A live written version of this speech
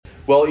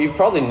Well, you've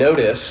probably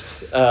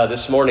noticed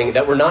this morning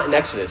that we're not in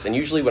Exodus. And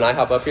usually when I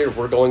hop up here,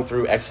 we're going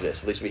through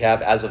Exodus. At least we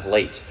have as of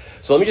late.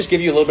 So let me just give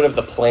you a little bit of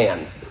the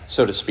plan,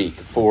 so to speak,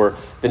 for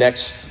the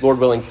next, Lord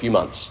willing, few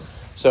months.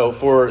 So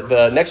for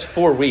the next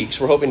 4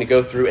 weeks, we're hoping to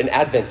go through an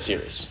Advent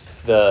series.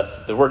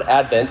 The word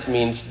Advent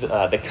means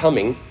the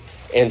coming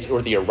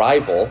or the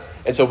arrival.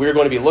 And so we're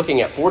going to be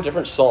looking at 4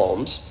 different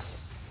Psalms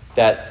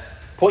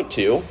that point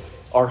to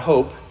our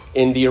hope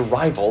in the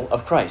arrival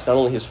of Christ. Not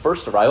only his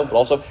first arrival, but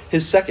also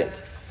his second.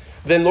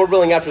 Then, Lord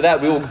willing, after that,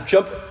 we will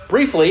jump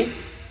briefly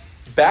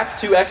back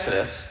to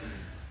Exodus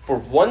for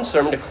one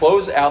sermon to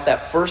close out that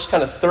first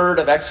kind of third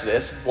of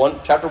Exodus,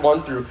 chapter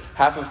 1 through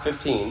half of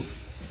 15.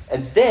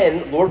 And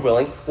then, Lord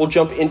willing, we'll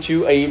jump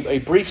into a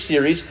brief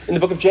series in the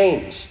book of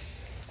James.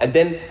 And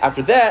then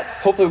after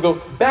that, hopefully we'll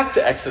go back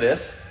to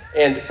Exodus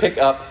and pick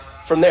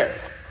up from there.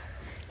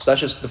 So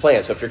that's just the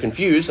plan. So if you're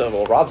confused,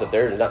 well, Rob's up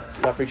there and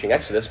not preaching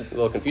Exodus, I'm a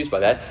little confused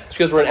by that. It's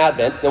because we're in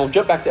Advent. Then we'll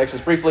jump back to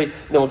Exodus briefly, and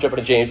then we'll jump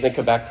into James, and then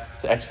come back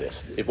to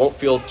Exodus. It won't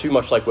feel too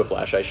much like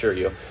whiplash, I assure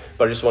you.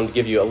 But I just wanted to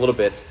give you a little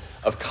bit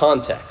of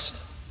context.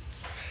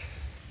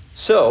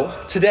 So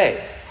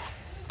today,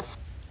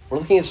 we're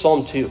looking at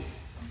Psalm 2.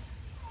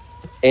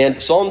 And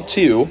Psalm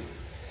 2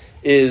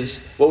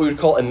 is what we would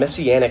call a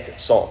messianic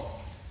psalm.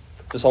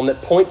 It's a psalm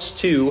that points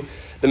to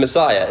the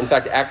Messiah. In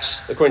fact,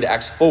 according to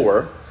Acts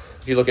 4,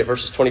 if you look at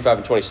verses 25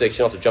 and 26, you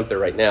don't have to jump there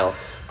right now,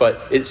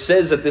 but it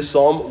says that this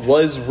psalm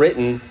was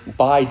written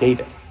by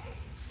David.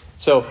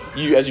 So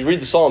as you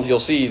read the Psalms, you'll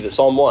see the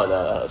Psalm 1,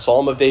 a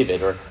Psalm of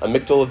David, or a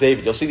Miktal of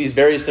David. You'll see these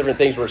various different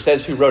things where it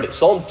says who wrote it.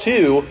 Psalm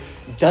 2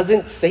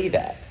 doesn't say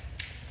that.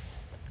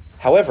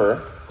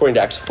 However, according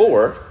to Acts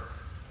 4,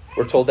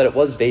 we're told that it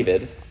was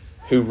David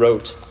who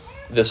wrote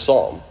this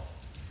psalm.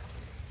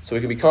 So we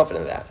can be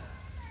confident of that.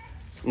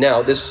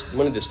 Now,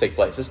 when did this take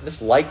place?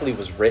 This likely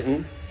was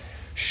written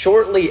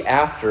shortly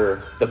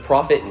after the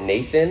prophet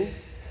Nathan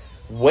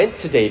went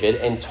to David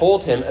and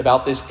told him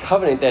about this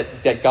covenant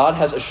that God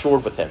has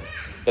assured with him,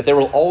 that there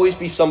will always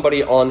be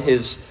somebody on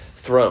his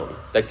throne,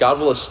 that God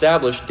will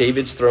establish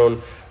David's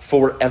throne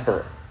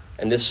forever.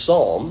 And this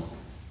psalm,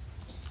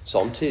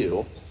 Psalm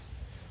 2,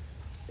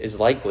 is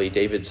likely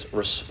David's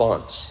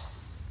response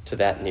to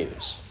that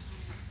news.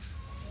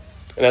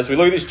 And as we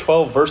look at these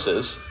 12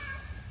 verses,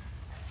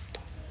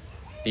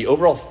 the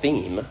overall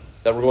theme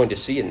that we're going to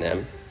see in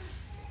them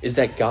is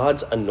that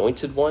God's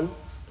anointed one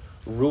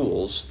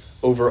rules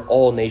over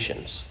all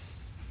nations.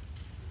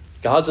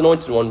 God's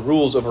anointed one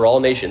rules over all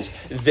nations.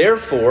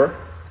 Therefore,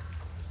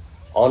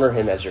 honor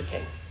him as your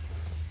king.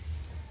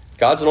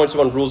 God's anointed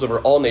one rules over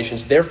all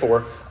nations.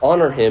 Therefore,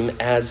 honor him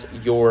as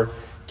your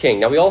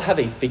king. Now, we all have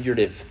a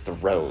figurative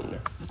throne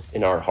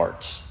in our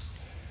hearts.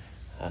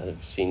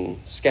 I've seen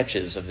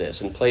sketches of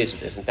this and plays of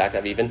this. In fact,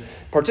 I've even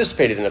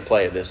participated in a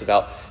play of this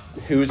about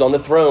who's on the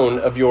throne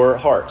of your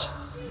heart.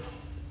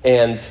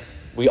 And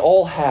we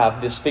all have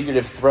this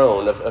figurative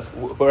throne of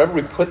whatever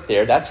we put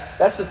there. That's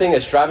the thing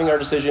that's driving our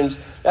decisions.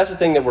 That's the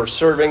thing that we're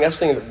serving. That's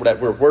the thing that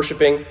we're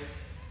worshiping.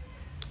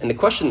 And the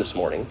question this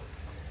morning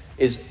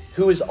is,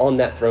 who is on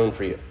that throne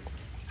for you?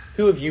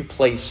 Who have you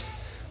placed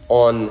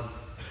on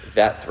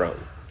that throne?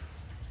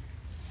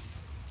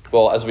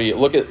 Well, as we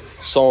look at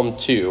Psalm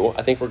 2,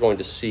 I think we're going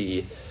to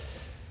see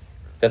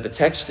that the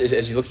text,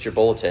 as you look at your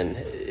bulletin,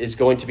 is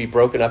going to be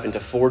broken up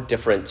into 4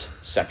 different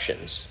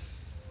sections.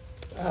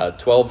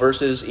 12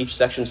 verses, each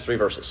section's 3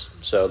 verses.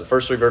 So the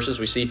first 3 verses,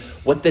 we see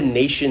what the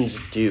nations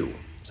do.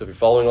 So if you're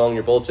following along in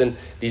your bulletin,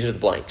 these are the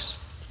blanks.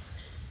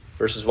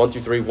 Verses 1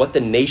 through 3, what the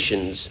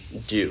nations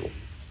do.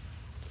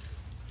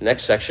 The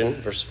next section,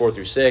 verses 4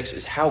 through 6,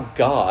 is how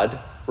God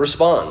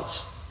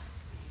responds.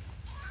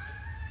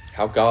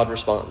 How God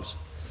responds.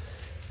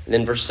 And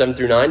then verses 7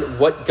 through 9,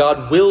 what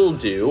God will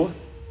do.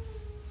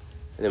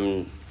 And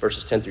then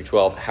verses 10 through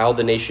 12, how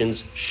the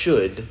nations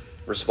should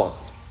respond.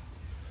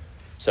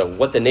 So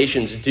what the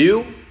nations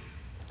do,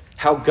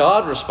 how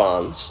God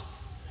responds,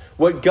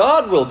 what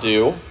God will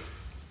do,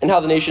 and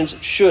how the nations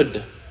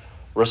should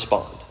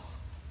respond.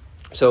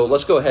 So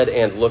let's go ahead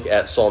and look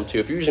at Psalm 2.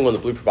 If you're using one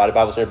of the Blue Provided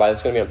Bibles nearby,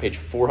 that's going to be on page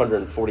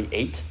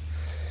 448.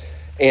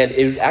 And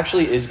it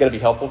actually is going to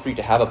be helpful for you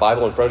to have a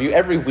Bible in front of you.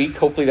 Every week,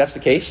 hopefully that's the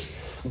case.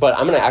 But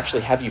I'm going to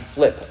actually have you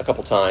flip a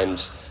couple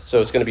times.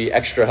 So it's going to be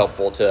extra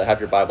helpful to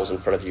have your Bibles in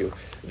front of you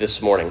this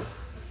morning.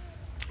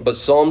 But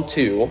Psalm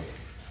 2,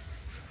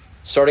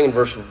 starting in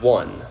verse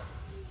 1,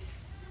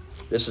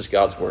 this is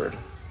God's word.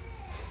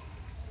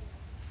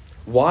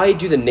 Why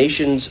do the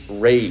nations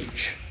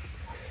rage,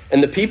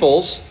 and the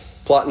peoples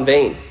plot in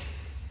vain?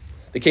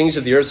 The kings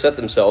of the earth set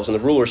themselves, and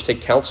the rulers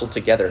take counsel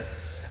together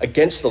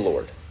against the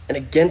Lord and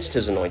against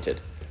his anointed,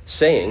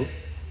 saying,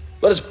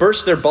 let us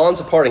burst their bonds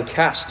apart and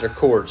cast their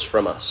cords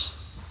from us.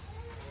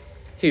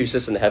 He who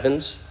sits in the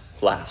heavens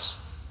laughs.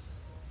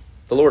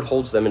 The Lord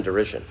holds them in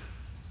derision.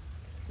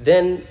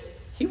 Then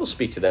he will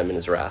speak to them in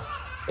his wrath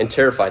and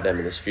terrify them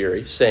in his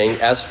fury,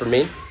 saying, as for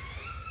me,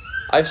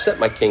 I have set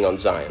my king on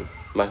Zion,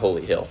 my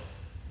holy hill.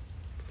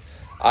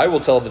 I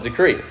will tell the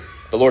decree.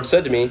 The Lord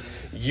said to me,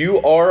 you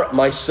are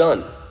my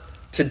son.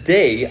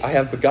 Today I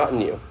have begotten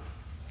you.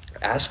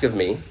 Ask of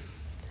me,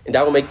 and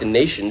I will make the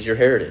nations your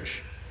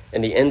heritage,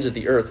 and the ends of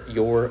the earth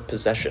your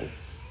possession.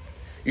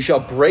 You shall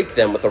break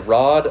them with a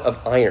rod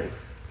of iron,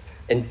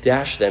 and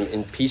dash them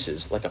in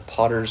pieces like a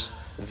potter's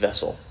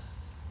vessel.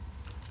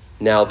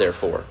 Now,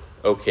 therefore,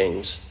 O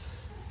kings,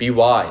 be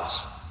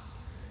wise.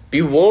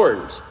 Be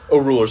warned, O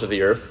rulers of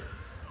the earth.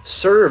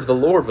 Serve the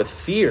Lord with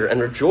fear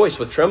and rejoice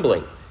with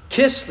trembling.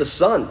 Kiss the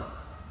Son,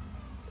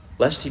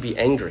 lest he be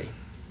angry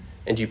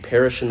and you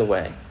perish in the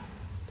way.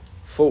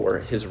 For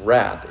his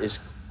wrath is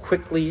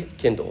quickly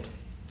kindled.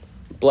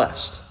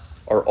 Blessed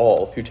are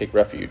all who take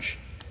refuge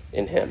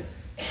in him.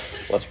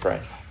 Let's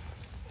pray.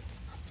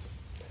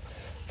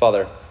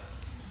 Father,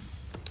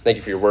 thank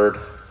you for your word.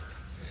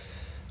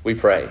 We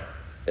pray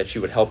that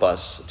you would help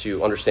us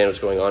to understand what's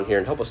going on here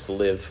and help us to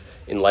live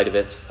in light of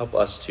it. Help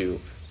us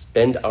to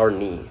bend our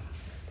knee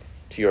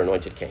to your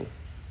anointed King.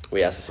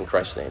 We ask this in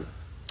Christ's name.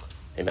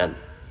 Amen.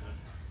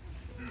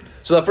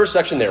 So the first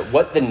section there,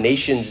 what the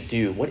nations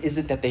do. What is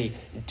it that they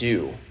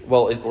do?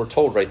 Well, we're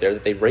told right there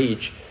that they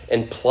rage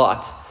and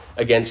plot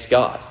against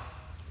God.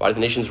 Why do the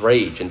nations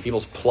rage and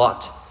people's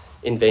plot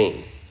in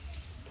vain?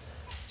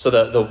 So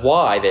the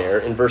why there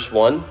in verse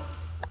 1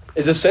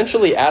 is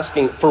essentially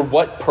asking for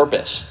what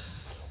purpose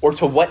or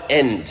to what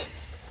end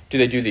do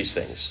they do these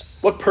things?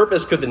 What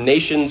purpose could the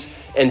nations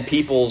and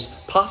peoples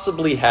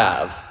possibly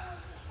have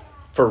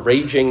for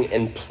raging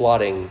and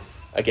plotting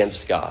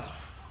against God?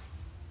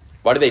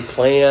 Why do they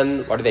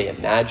plan? Why do they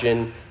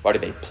imagine? Why do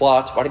they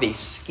plot? Why do they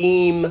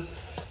scheme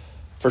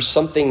for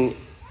something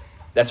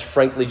that's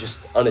frankly just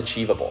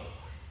unachievable?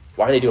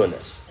 Why are they doing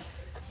this?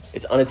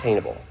 It's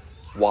unattainable.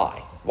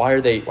 Why? Why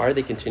are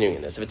they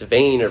continuing this? If it's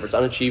vain or if it's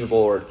unachievable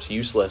or it's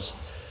useless,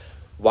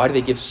 why do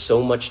they give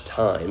so much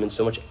time and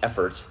so much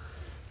effort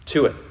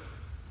to it?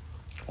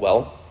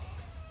 Well,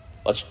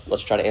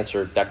 let's try to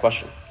answer that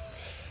question.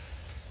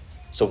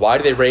 So why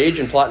do they rage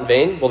and plot in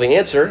vain? Well, the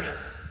answer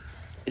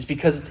is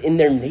because it's in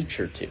their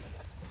nature to.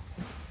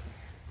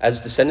 As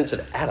descendants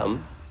of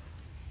Adam,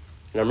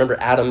 and I remember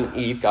Adam and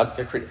Eve, God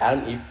created Adam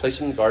and Eve, placed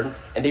them in the garden,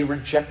 and they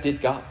rejected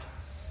God.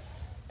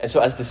 And so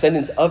as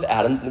descendants of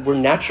Adam, we're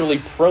naturally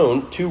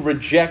prone to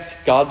reject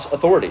God's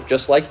authority,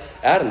 just like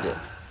Adam did.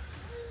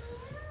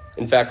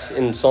 In fact,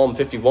 in Psalm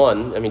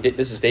 51,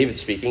 this is David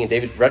speaking, and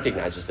David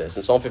recognizes this.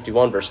 In Psalm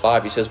 51, verse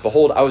 5, he says,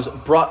 "Behold, I was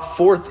brought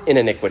forth in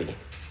iniquity,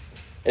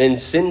 and in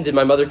sin did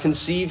my mother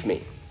conceive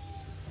me."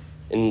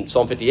 In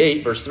Psalm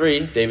 58, verse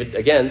 3, David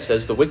again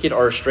says, "The wicked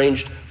are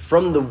estranged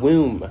from the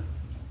womb.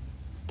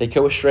 They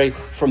go astray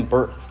from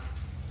birth."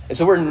 And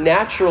so we're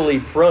naturally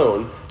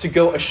prone to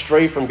go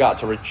astray from God,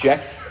 to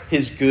reject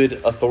his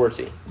good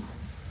authority.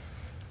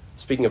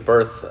 Speaking of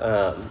birth,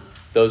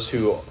 those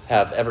who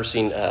have ever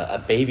seen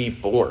a baby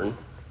born,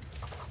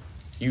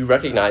 you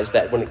recognize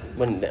that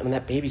when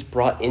that baby's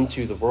brought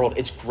into the world,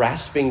 it's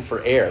grasping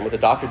for air. And what the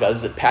doctor does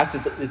is it pats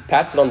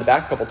it on the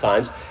back a couple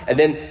times, and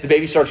then the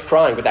baby starts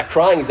crying. But that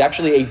crying is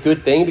actually a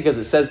good thing because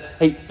it says,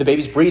 hey, the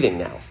baby's breathing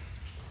now.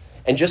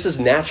 And just as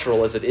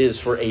natural as it is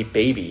for a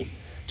baby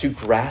to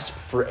grasp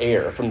for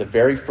air from the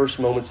very first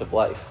moments of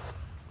life,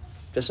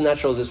 just as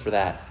natural as it is for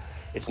that,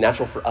 it's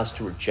natural for us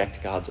to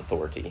reject God's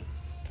authority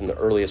from the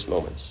earliest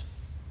moments.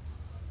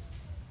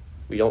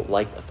 We don't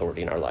like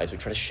authority in our lives. We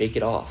try to shake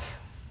it off.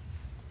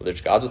 Whether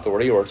it's God's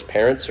authority or it's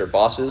parents or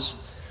bosses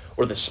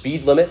or the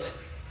speed limit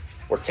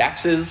or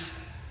taxes,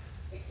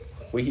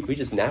 we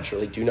just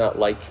naturally do not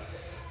like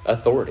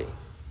authority.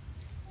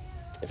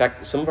 In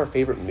fact, some of our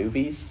favorite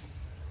movies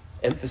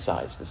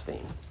emphasize this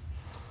theme.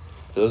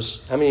 For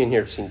those, how many in here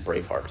have seen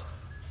Braveheart?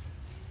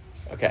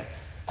 Okay,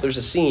 so there's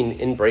a scene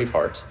in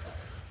Braveheart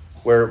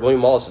where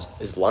William Wallace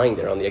is lying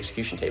there on the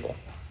execution table,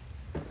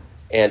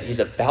 and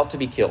he's about to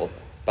be killed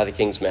by the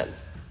king's men.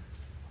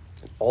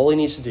 And all he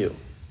needs to do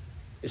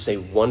is say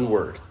one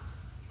word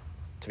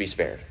to be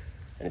spared,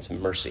 and it's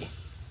mercy.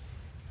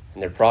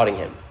 And they're prodding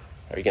him.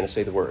 Are you going to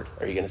say the word?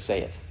 Are you going to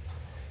say it?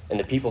 And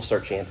the people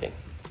start chanting,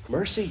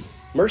 "Mercy,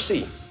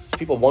 mercy." These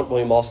people want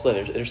William Wallace to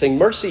live. They're saying,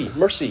 "Mercy,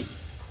 mercy."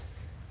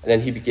 And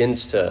then he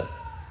begins to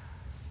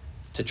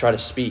try to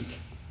speak.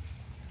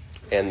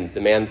 And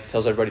the man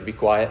tells everybody to be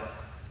quiet.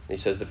 And he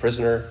says, the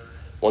prisoner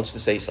wants to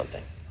say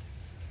something.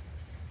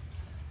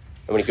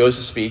 And when he goes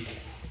to speak,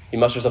 he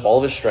musters up all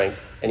of his strength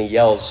and he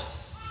yells,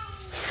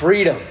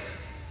 "Freedom!"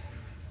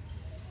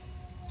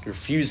 He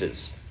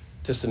refuses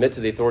to submit to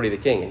the authority of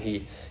the king, and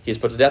he is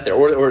put to death there.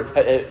 Or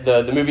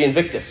the movie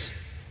Invictus.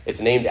 It's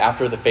named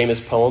after the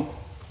famous poem.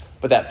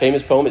 But that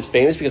famous poem is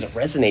famous because it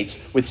resonates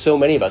with so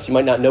many of us. You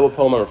might not know what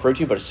poem I'm referring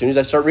to, but as soon as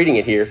I start reading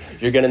it here,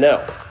 you're going to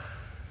know.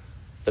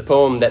 The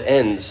poem that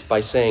ends by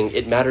saying,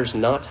 "It matters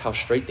not how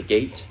straight the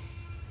gate,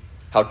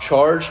 how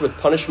charged with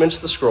punishments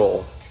the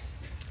scroll.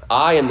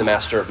 I am the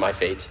master of my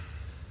fate.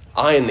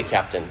 I am the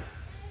captain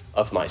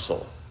of my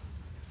soul."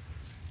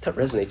 That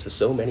resonates with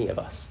so many of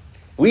us.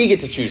 We get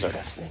to choose our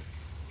destiny.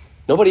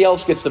 Nobody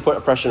else gets to put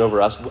oppression over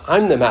us.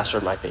 I'm the master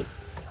of my fate.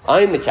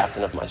 I'm the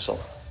captain of my soul.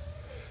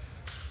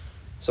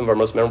 Some of our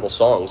most memorable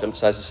songs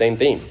emphasize the same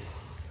theme.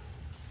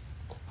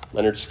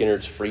 Leonard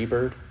Skinner's "Free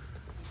Bird."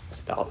 It's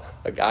about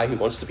a guy who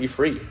wants to be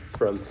free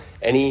from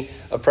any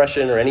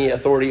oppression or any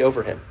authority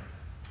over him.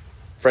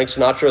 Frank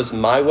Sinatra's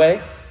My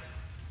Way,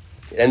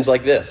 it ends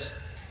like this.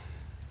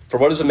 For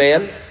what is a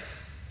man?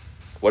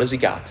 What has he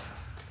got?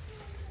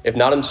 If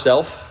not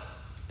himself,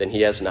 then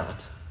he has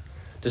not.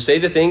 To say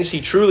the things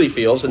he truly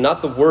feels and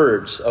not the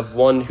words of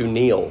one who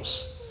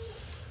kneels.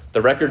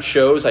 The record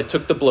shows I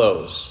took the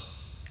blows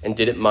and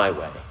did it my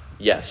way.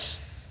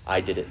 Yes,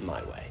 I did it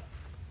my way.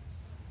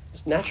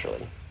 It's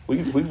naturally. We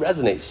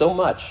resonate so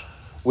much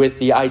with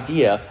the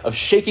idea of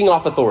shaking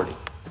off authority,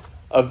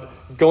 of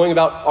going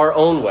about our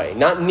own way,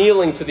 not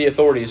kneeling to the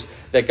authorities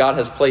that God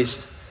has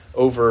placed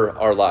over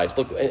our lives.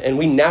 Look, and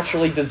we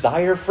naturally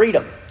desire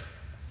freedom.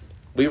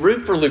 We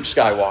root for Luke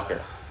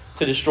Skywalker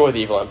to destroy the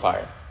evil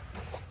empire.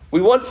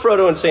 We want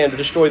Frodo and Sam to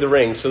destroy the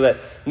ring so that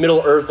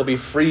Middle Earth will be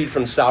freed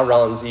from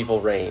Sauron's evil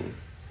reign.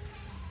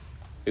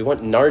 We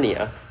want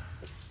Narnia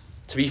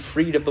to be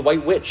freed of the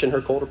White Witch and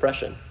her cold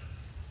oppression.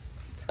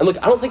 And look,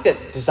 I don't think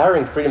that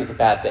desiring freedom is a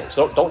bad thing,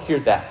 so don't hear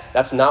that.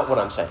 That's not what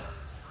I'm saying.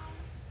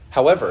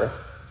 However,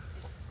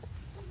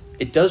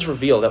 it does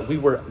reveal that we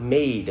were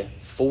made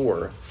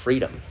for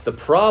freedom. The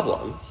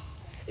problem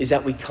is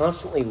that we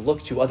constantly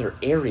look to other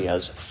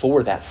areas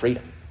for that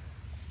freedom.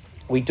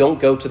 We don't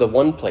go to the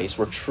one place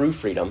where true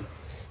freedom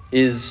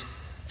is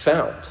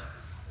found.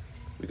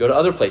 We go to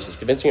other places,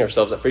 convincing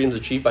ourselves that freedom is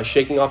achieved by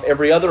shaking off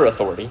every other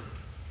authority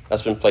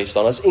that's been placed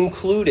on us,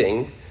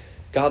 including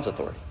God's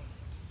authority.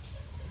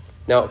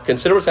 Now,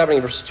 consider what's happening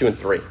in verses 2 and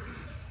 3.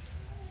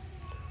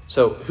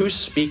 So, who's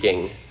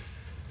speaking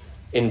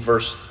in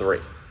verse 3?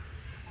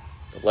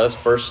 Let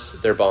us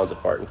burst their bonds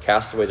apart and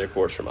cast away their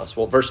cords from us.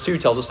 Well, verse 2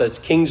 tells us that it's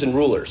kings and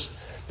rulers.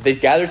 They've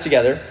gathered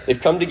together, they've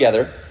come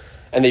together,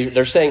 and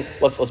they're saying,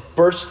 let's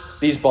burst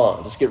these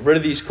bonds. Let's get rid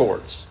of these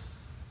cords.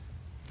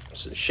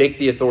 Let's shake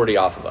the authority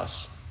off of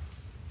us.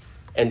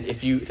 And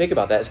if you think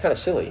about that, it's kind of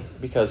silly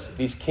because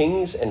these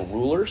kings and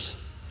rulers,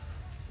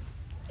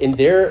 in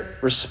their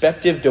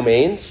respective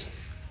domains,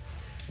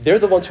 they're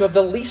the ones who have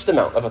the least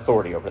amount of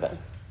authority over them.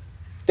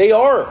 They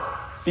are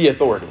the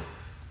authority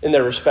in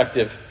their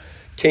respective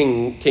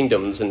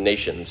kingdoms and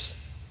nations.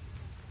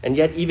 And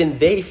yet even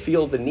they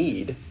feel the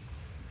need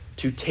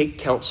to take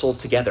counsel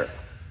together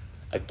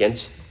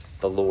against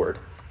the Lord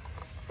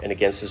and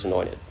against his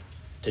anointed,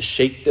 to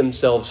shake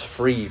themselves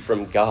free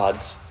from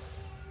God's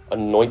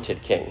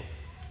anointed king.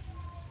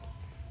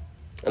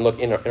 And look,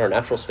 in our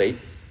natural state,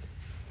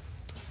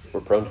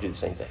 we're prone to do the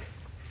same thing.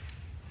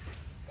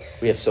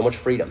 We have so much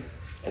freedom,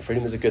 and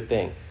freedom is a good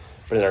thing.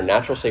 But in our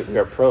natural state, we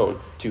are prone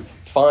to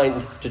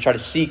try to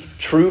seek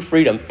true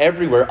freedom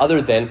everywhere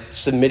other than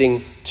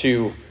submitting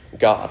to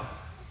God.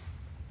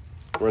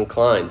 We're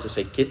inclined to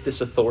say, get this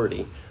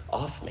authority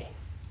off me.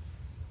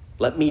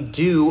 Let me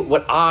do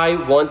what I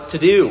want to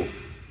do.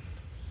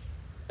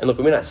 And look,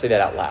 we may not say that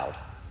out loud.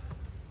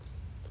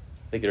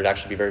 I think there would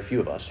actually be very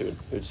few of us who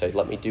would say,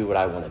 let me do what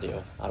I want to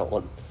do. I don't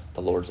want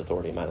the Lord's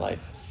authority in my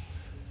life.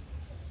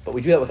 But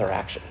we do that with our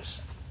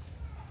actions.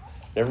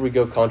 Whenever we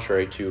go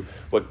contrary to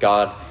what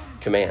God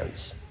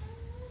commands.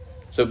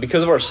 So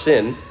because of our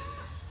sin,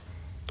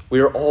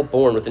 we are all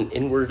born with an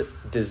inward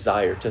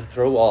desire to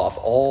throw off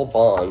all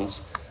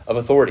bonds of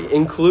authority,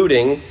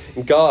 including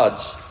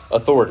God's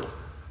authority.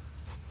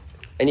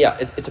 And yeah,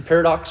 it's a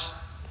paradox,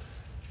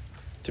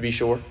 to be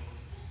sure.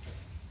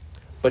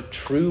 But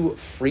true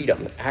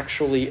freedom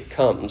actually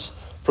comes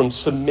from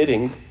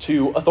submitting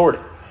to authority.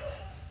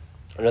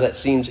 I know that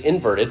seems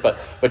inverted, but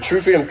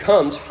true freedom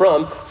comes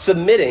from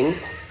submitting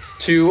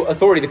to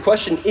authority. The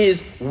question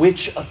is,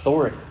 which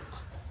authority?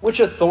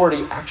 Which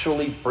authority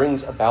actually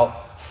brings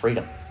about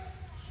freedom?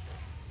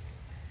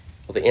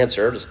 Well, the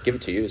answer, I'll just give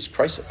it to you, is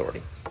Christ's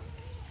authority.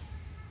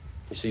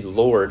 You see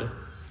Lord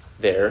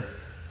there.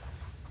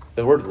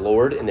 The word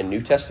Lord in the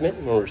New Testament,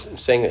 when we're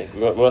saying that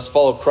we must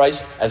follow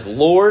Christ as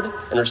Lord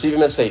and receive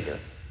him as Savior.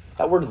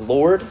 That word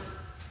Lord,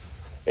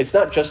 it's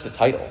not just a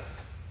title.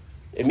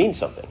 It means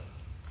something.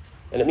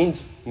 And it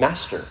means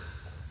master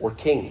or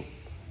king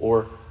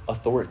or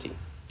authority.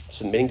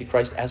 Submitting to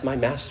Christ as my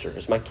master,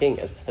 as my king,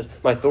 as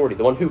my authority.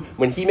 The one who,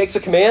 when he makes a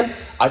command,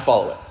 I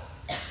follow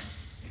it.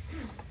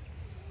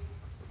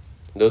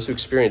 Those who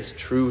experience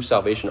true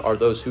salvation are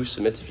those who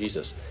submit to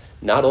Jesus,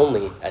 not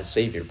only as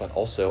Savior, but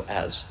also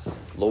as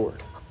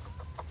Lord.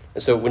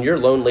 And so when you're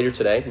alone later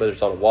today, whether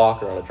it's on a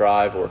walk or on a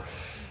drive, or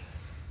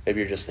maybe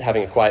you're just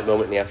having a quiet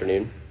moment in the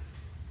afternoon,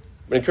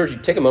 I encourage you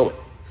to take a moment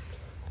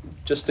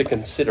just to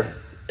consider,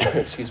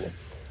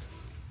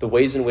 the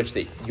ways in which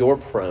that you're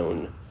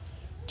prone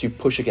to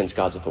push against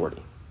God's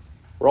authority.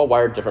 We're all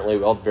wired differently.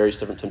 We all have various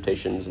different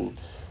temptations and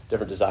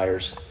different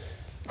desires.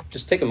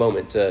 Just take a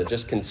moment to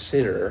just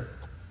consider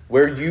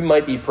where you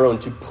might be prone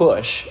to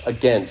push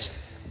against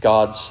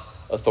God's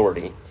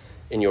authority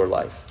in your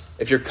life.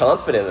 If you're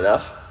confident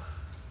enough,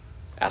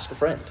 ask a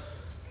friend.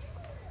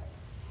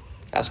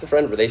 Ask a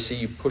friend where they see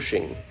you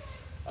pushing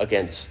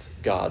against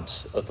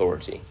God's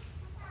authority.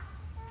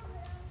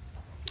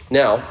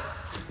 Now,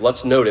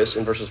 let's notice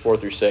in verses 4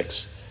 through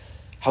 6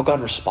 how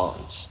God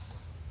responds.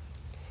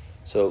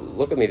 So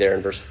look with me there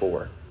in verse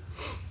 4.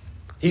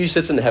 He who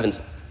sits in the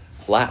heavens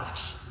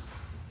laughs.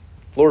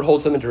 The Lord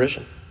holds them in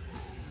derision.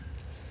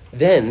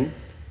 Then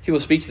he will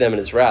speak to them in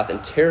his wrath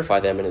and terrify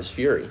them in his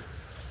fury,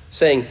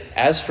 saying,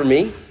 as for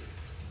me,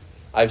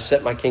 I've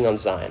set my king on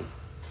Zion,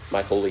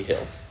 my holy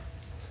hill.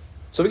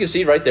 So we can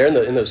see right there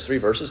in those 3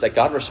 verses that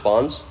God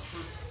responds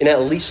in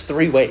at least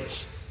 3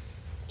 ways.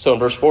 So in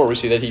verse 4, we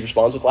see that he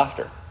responds with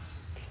laughter.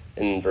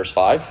 In verse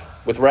 5,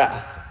 with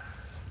wrath.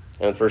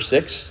 And in verse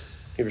 6,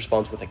 he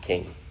responds with a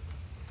king.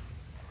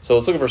 So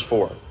let's look at verse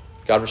 4.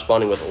 God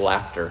responding with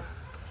laughter.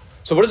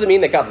 So what does it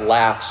mean that God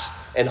laughs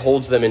and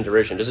holds them in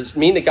derision? Does it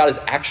mean that God is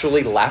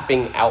actually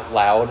laughing out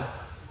loud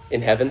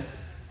in heaven?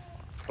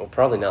 Well,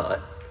 probably not.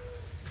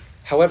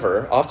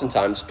 However,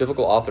 oftentimes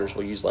biblical authors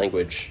will use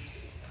language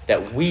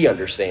that we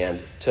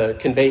understand to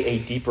convey a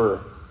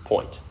deeper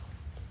point.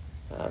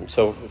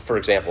 So, for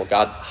example,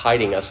 God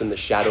hiding us in the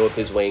shadow of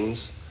his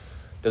wings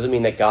doesn't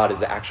mean that God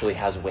actually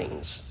has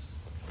wings.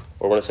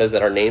 Or when it says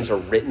that our names are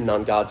written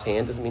on God's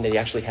hand, doesn't mean that he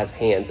actually has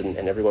hands and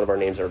every one of our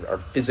names are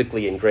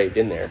physically engraved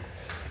in there.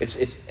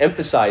 It's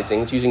emphasizing,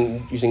 it's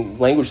using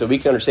language that we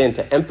can understand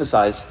to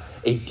emphasize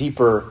a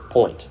deeper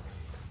point.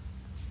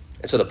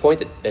 And so the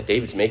point that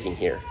David's making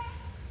here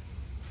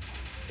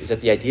is that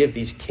the idea of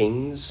these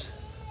kings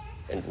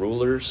and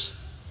rulers,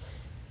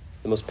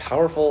 the most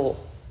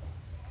powerful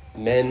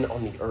men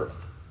on the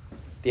earth,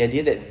 the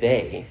idea that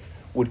they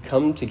would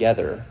come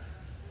together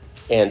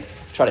and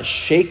try to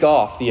shake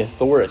off the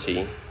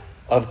authority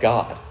of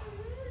God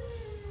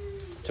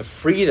to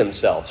free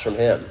themselves from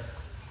him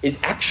is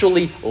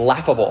actually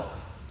laughable.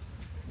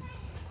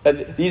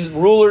 That these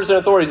rulers and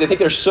authorities, they think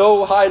they're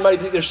so high and mighty,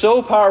 they think they're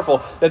so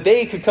powerful that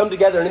they could come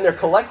together and in their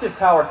collective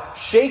power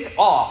shake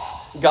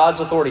off God's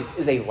authority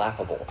is a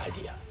laughable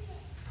idea.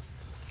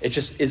 It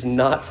just is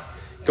not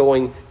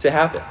going to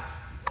happen.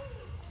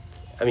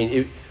 I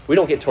mean, we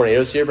don't get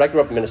tornadoes here, but I grew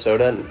up in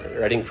Minnesota,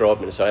 or I didn't grow up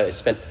in Minnesota. I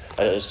spent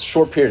a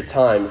short period of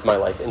time of my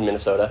life in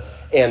Minnesota,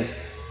 and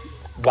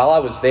while I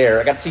was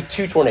there, I got to see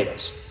 2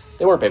 tornadoes.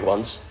 They weren't big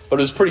ones, but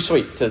it was pretty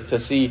sweet to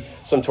see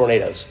some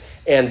tornadoes.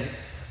 And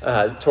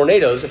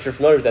tornadoes, if you're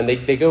familiar with them,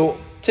 they go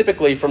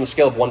typically from a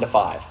scale of 1 to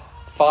 5.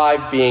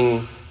 5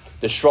 being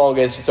the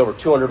strongest, it's over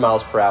 200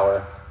 miles per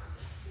hour,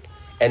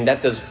 and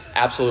that does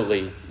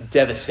absolutely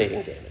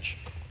devastating damage.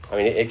 I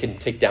mean, it can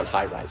take down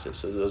high rises.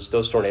 So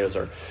those tornadoes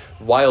are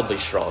wildly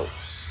strong.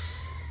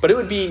 But it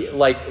would be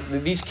like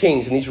these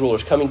kings and these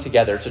rulers coming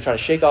together to try to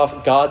shake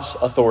off God's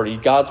authority,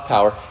 God's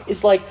power.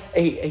 It's like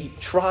a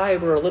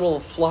tribe or a little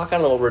flock, I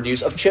don't know what we'd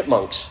use, of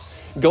chipmunks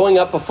going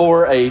up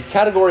before a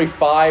Category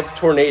 5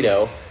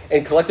 tornado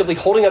and collectively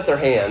holding up their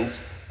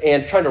hands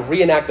and trying to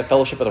reenact the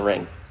Fellowship of the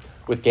Ring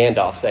with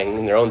Gandalf saying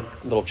in their own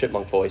little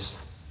chipmunk voice,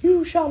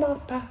 "You shall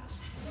not pass."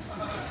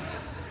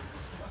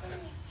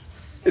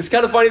 It's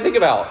kind of funny to think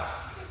about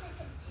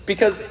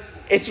because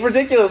it's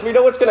ridiculous. We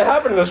know what's going to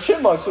happen to those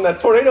chipmunks when that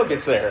tornado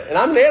gets there. And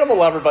I'm an animal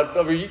lover, but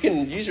you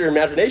can use your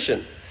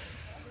imagination.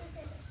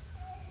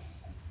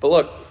 But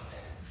look,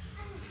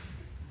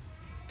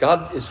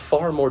 God is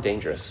far more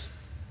dangerous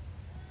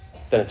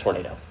than a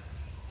tornado.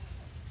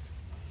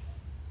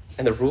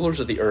 And the rulers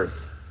of the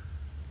earth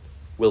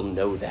will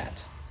know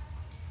that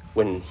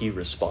when he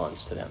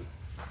responds to them,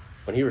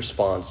 when he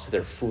responds to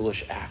their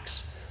foolish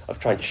acts of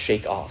trying to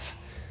shake off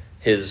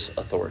his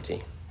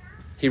authority.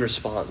 He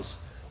responds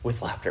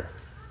with laughter.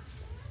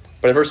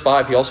 But in verse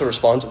 5, he also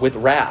responds with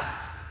wrath.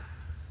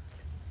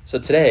 So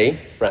today,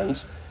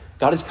 friends,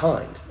 God is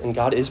kind and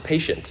God is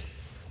patient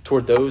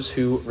toward those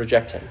who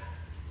reject him.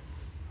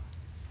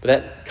 But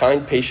that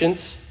kind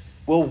patience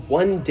will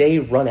one day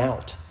run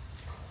out.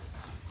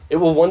 It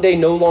will one day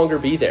no longer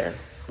be there.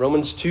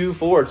 Romans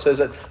 2:4 says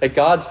that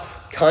God's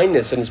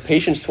kindness and his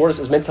patience toward us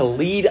is meant to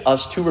lead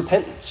us to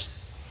repentance.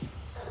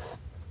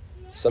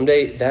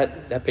 Someday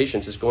that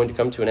patience is going to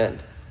come to an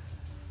end.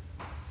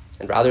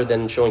 And rather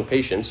than showing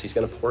patience, he's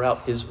going to pour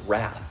out his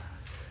wrath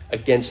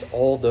against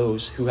all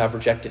those who have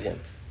rejected him,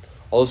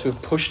 all those who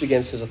have pushed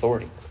against his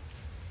authority.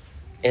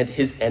 And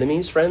his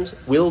enemies, friends,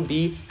 will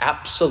be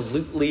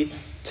absolutely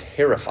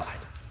terrified.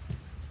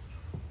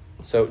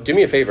 So do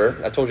me a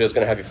favor. I told you I was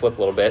going to have you flip a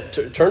little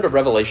bit. Turn to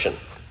Revelation.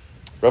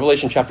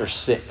 Revelation chapter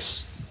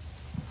 6.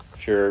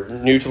 If you're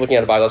new to looking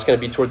at a Bible, it's going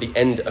to be toward the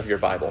end of your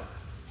Bible.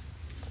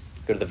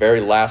 Go to the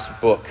very last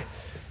book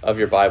of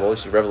your Bible.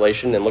 This is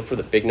Revelation, and look for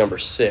the big number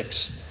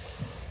 6.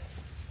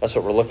 That's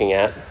what we're looking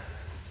at.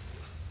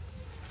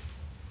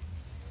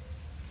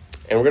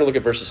 And we're going to look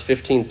at verses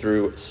 15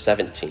 through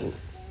 17.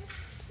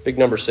 Big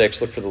number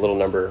 6, look for the little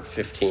number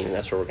 15, and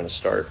that's where we're going to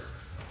start.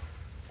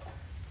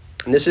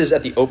 And this is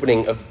at the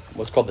opening of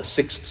what's called the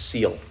 6th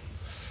seal.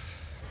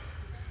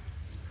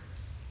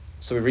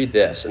 So we read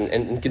this,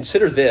 and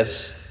consider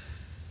this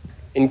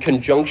in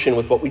conjunction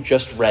with what we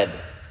just read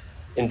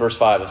in verse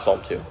 5 of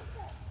Psalm 2.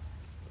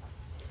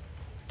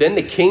 Then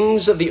the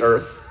kings of the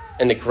earth,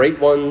 and the great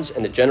ones,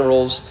 and the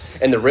generals,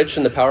 and the rich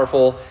and the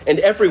powerful, and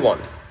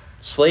everyone,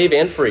 slave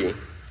and free,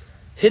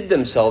 hid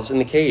themselves in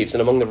the caves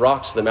and among the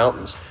rocks of the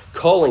mountains,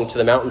 calling to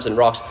the mountains and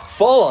rocks,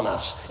 "Fall on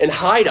us and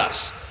hide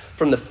us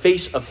from the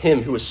face of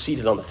him who is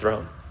seated on the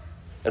throne,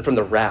 and from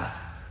the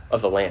wrath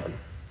of the Lamb.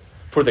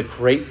 For the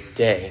great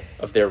day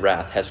of their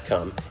wrath has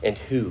come, and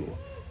who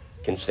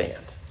can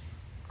stand?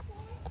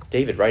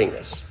 David, writing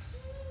this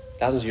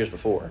thousands of years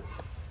before,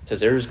 says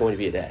there is going to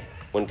be a day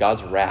when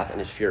God's wrath and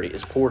his fury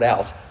is poured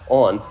out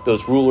on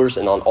those rulers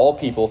and on all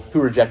people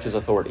who reject his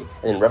authority.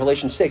 And in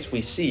Revelation 6,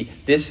 we see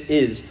this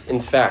is,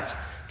 in fact,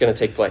 going to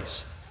take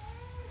place.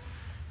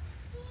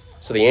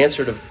 So the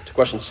answer to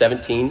question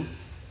 17,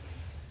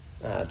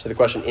 to the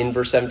question in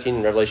verse 17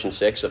 in Revelation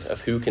 6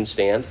 of who can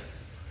stand,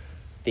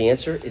 the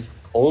answer is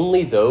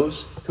only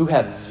those who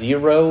have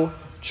zero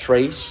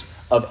trace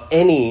of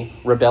any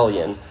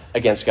rebellion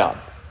against God.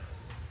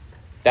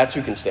 That's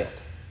who can stand.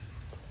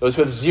 Those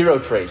who have zero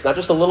trace, not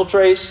just a little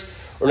trace,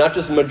 or not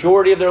just the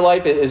majority of their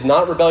life is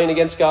not rebellion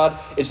against God.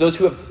 It's those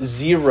who have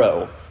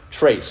zero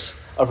trace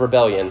of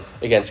rebellion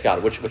against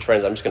God, which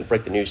friends, I'm just going to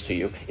break the news to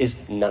you, is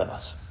none of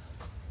us.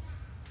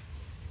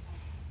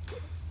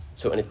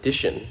 So in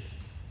addition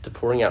to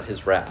pouring out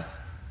his wrath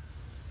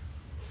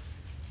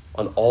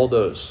on all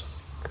those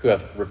who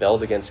have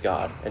rebelled against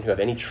God and who have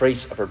any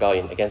trace of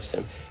rebellion against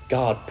him,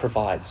 God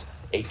provides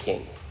a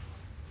king.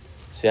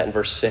 See that in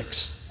verse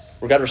 6.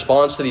 Where God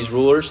responds to these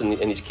rulers and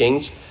these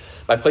kings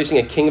by placing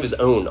a king of his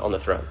own on the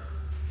throne.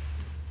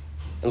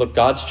 And look,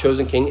 God's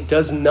chosen king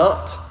does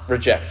not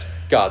reject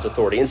God's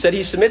authority. Instead,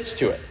 he submits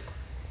to it.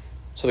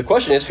 So the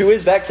question is, who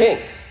is that king?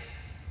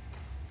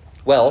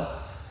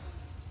 Well,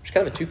 there's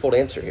kind of a twofold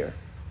answer here.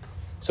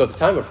 So at the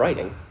time of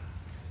writing,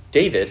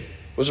 David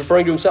was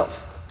referring to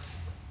himself.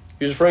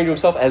 He was referring to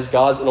himself as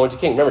God's anointed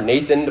king. Remember,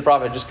 Nathan, the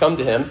prophet, had just come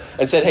to him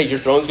and said, hey, your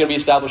throne's going to be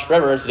established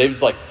forever. And so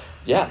David's like,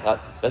 yeah,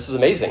 this is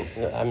amazing.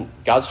 I'm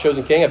God's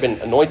chosen king. I've been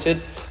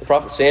anointed. The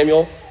prophet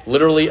Samuel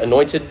literally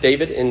anointed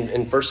David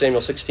in 1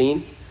 Samuel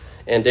 16.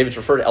 And David's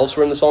referred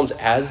elsewhere in the Psalms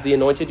as the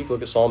anointed. You can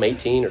look at Psalm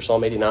 18 or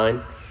Psalm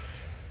 89.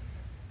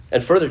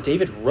 And further,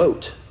 David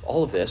wrote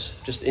all of this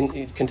just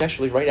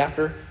contextually right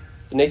after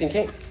Nathan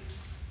came.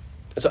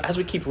 And so as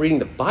we keep reading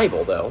the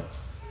Bible, though,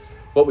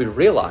 what we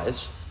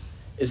realize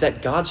is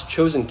that God's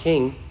chosen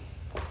king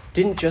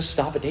didn't just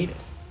stop at David.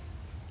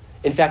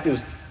 In fact, it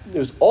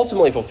was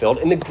ultimately fulfilled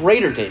in the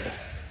greater David,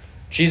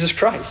 Jesus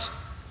Christ.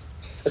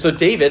 And so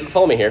David,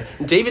 follow me here,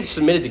 David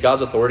submitted to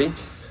God's authority,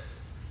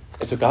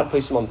 and so God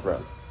placed him on the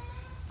throne.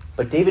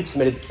 But David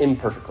submitted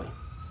imperfectly.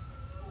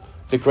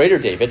 The greater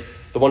David,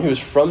 the one who was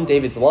from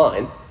David's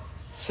line,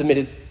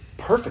 submitted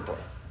perfectly.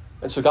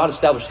 And so God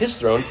established his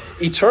throne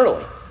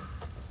eternally.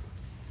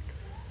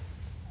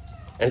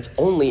 And it's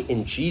only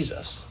in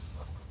Jesus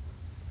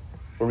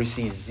where we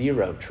see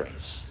zero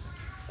trace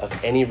of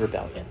any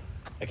rebellion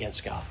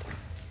against God.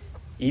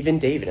 Even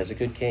David, as a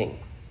good king,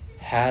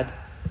 had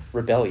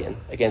rebellion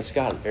against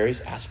God in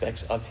various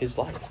aspects of his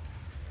life.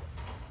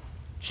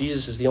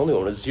 Jesus is the only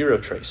one with zero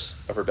trace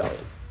of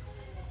rebellion.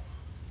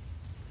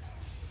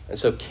 And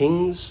so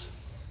kings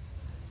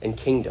and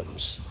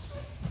kingdoms,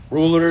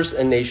 rulers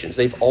and nations,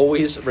 they've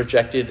always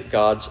rejected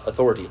God's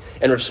authority.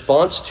 In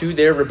response to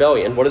their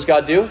rebellion, what does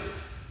God do?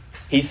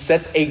 He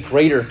sets a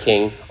greater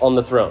king on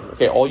the throne.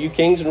 Okay, all you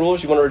kings and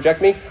rulers, you want to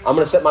reject me? I'm going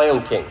to set my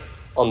own king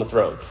on the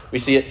throne. We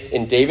see it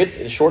in David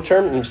in the short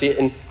term, and we see it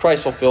in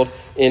Christ fulfilled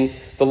in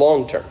the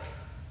long term.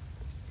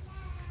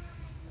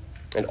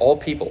 And all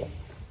people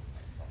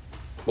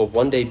will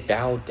one day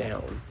bow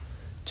down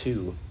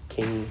to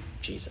King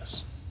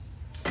Jesus.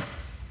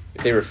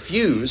 If they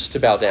refuse to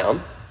bow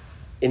down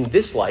in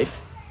this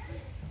life,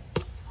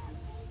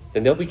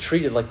 then they'll be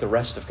treated like the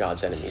rest of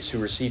God's enemies who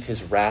receive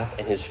his wrath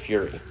and his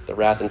fury. The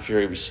wrath and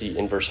fury we see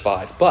in verse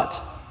 5.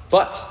 But,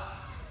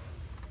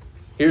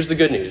 here's the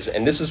good news,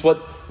 and this is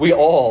what we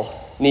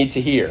all need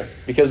to hear,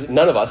 because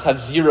none of us have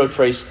zero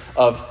trace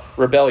of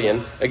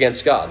rebellion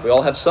against God. We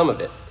all have some of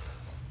it.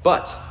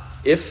 But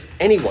if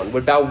anyone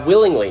would bow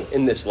willingly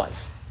in this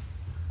life,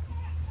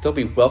 they'll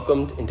be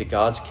welcomed into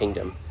God's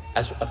kingdom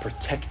as a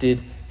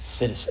protected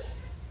citizen.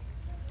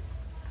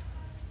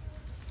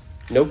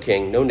 No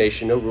king, no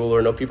nation, no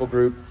ruler, no people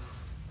group,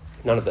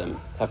 none of them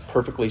have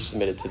perfectly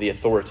submitted to the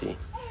authority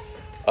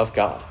of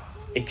God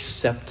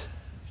except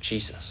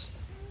Jesus.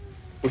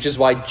 Which is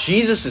why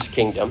Jesus'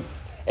 kingdom,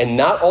 and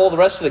not all the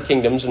rest of the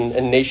kingdoms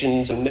and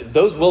nations, and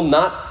those will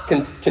not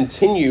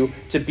continue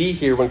to be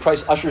here when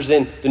Christ ushers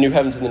in the new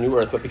heavens and the new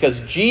earth. But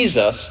because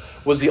Jesus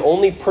was the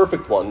only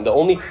perfect one, the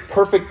only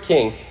perfect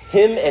king,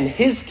 him and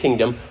his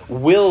kingdom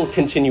will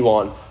continue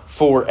on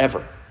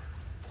forever.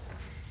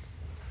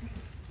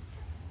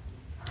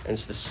 And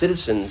it's the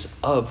citizens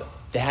of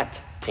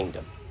that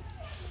kingdom,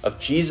 of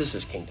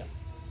Jesus' kingdom,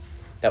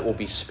 that will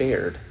be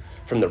spared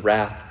from the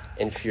wrath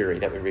and fury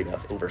that we read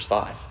of in verse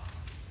 5.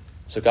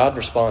 So God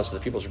responds to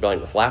the people's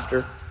rebellion with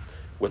laughter,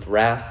 with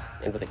wrath,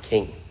 and with a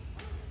king.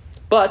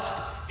 But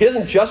he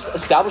doesn't just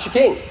establish a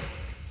king.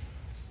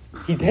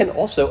 He then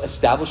also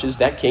establishes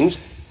that king's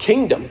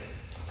kingdom.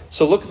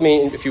 So look with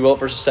me, if you will, at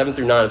verses 7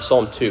 through 9 of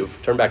Psalm 2.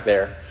 Turn back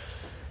there.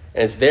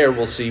 And it's there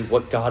we'll see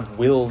what God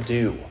will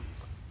do.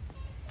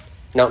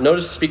 Now,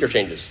 notice the speaker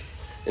changes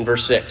in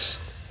verse 6.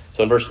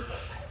 So in verse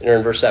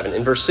 7.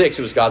 In verse 6,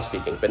 it was God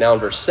speaking. But now in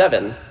verse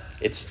 7,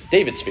 it's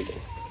David speaking.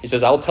 He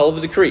says, I'll tell the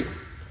decree.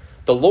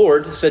 The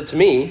Lord said to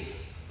me,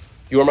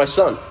 you are my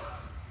son.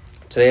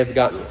 Today I have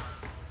begotten you.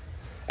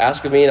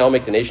 Ask of me, and I'll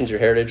make the nations your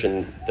heritage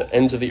and the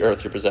ends of the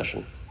earth your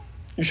possession.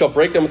 You shall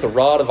break them with a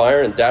rod of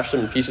iron and dash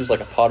them in pieces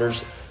like a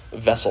potter's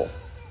vessel.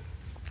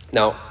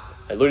 Now,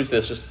 I alluded to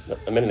this just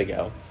a minute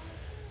ago,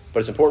 but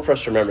it's important for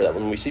us to remember that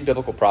when we see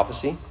biblical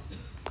prophecy,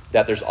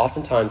 that there's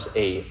oftentimes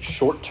a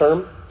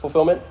short-term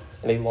fulfillment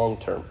and a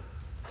long-term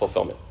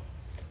fulfillment.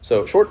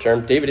 So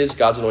short-term, David is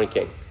God's anointed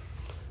king.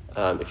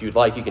 If you'd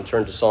like, you can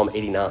turn to Psalm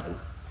 89.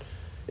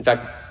 In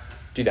fact,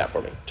 do that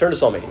for me. Turn to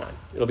Psalm 89.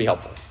 It'll be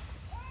helpful.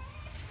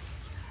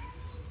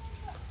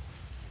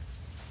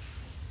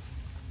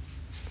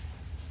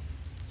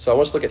 So I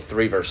want us to look at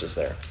 3 verses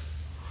there.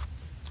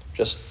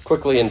 Just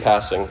quickly in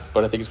passing,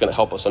 but I think it's going to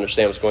help us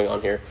understand what's going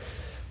on here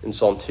in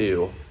Psalm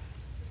 2.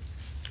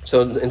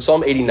 So in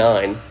Psalm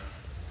 89,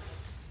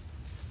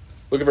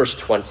 look at verse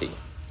 20.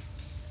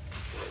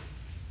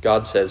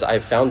 God says, I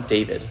have found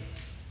David,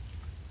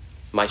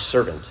 my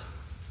servant.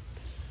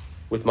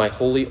 With my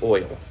holy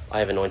oil I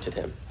have anointed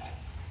him.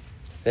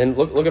 Then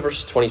look at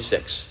verse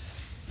 26.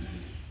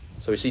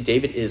 So we see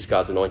David is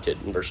God's anointed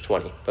in verse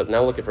 20. But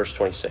now look at verse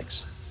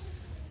 26.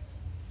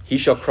 He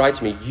shall cry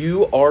to me,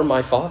 you are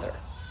my Father,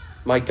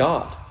 my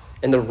God,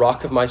 and the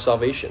rock of my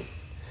salvation.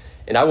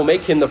 And I will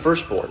make him the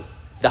firstborn,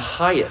 the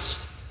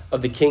highest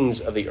of the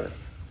kings of the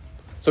earth.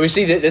 So we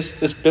see that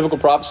this biblical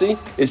prophecy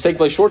is taking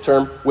place short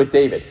term with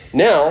David.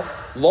 Now,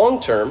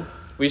 long term,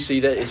 we see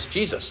that it's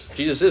Jesus.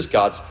 Jesus is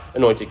God's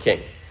anointed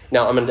king.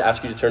 Now, I'm going to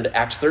ask you to turn to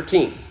Acts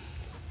 13.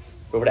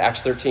 Go over to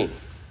Acts 13.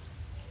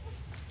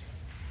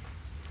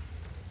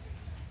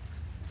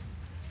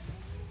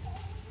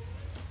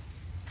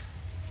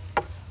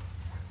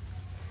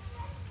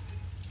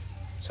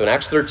 So in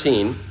Acts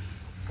 13,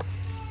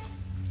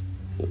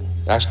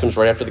 Acts comes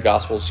right after the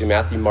Gospels. See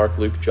Matthew, Mark,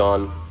 Luke,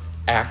 John,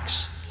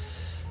 Acts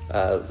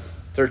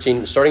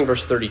 13, starting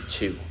verse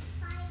 32.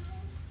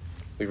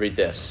 We read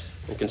this,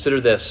 and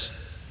consider this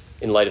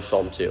in light of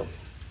Psalm 2.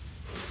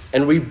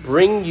 And we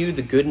bring you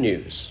the good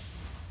news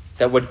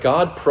that what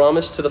God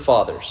promised to the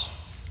fathers,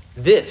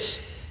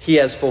 this he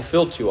has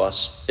fulfilled to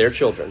us, their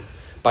children,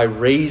 by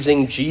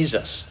raising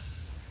Jesus.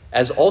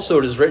 As also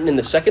it is written in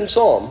the second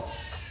Psalm,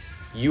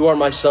 you are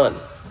my son.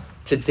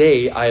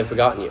 Today I have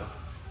begotten you.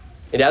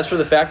 And as for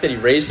the fact that he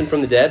raised him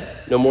from the dead,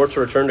 no more to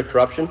return to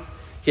corruption,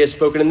 he has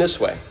spoken in this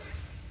way,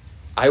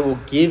 I will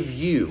give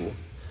you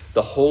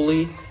the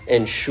holy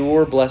and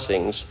sure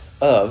blessings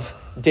of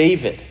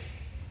David.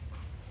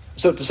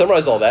 So to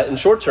summarize all that, in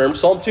short term,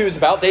 Psalm 2 is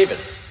about David.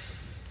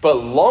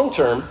 But long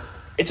term,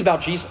 it's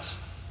about Jesus.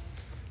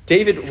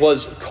 David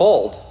was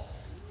called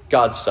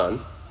God's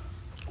son.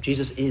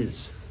 Jesus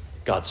is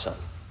God's son.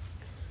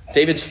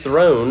 David's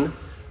throne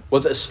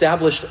was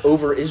established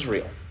over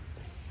Israel.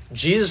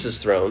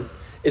 Jesus' throne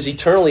is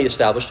eternally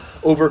established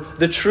over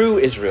the true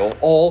Israel,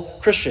 all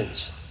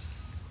Christians.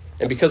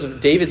 And because of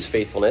David's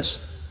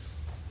faithfulness,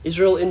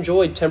 Israel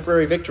enjoyed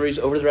temporary victories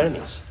over their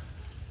enemies.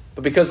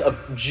 But because of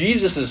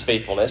Jesus'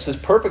 faithfulness, his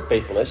perfect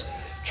faithfulness,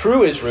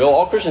 true Israel,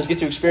 all Christians get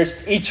to experience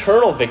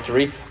eternal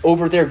victory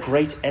over their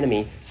great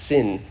enemy,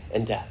 sin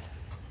and death.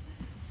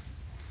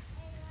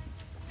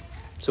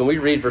 So when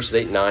we read verses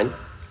 8 and 9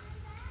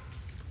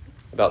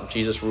 about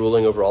Jesus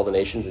ruling over all the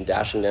nations and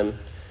dashing them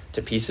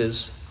to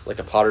pieces like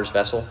a potter's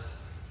vessel,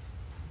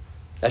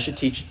 that should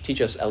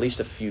teach us at least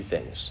a few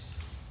things.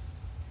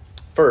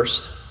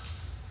 First,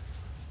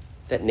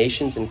 that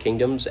nations and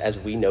kingdoms as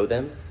we know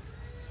them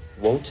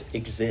won't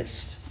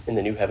exist in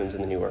the new heavens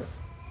and the new earth.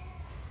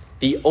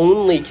 The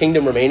only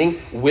kingdom remaining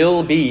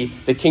will be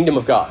the kingdom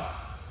of God.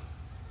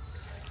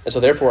 And so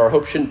therefore our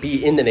hope shouldn't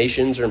be in the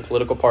nations or in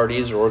political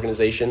parties or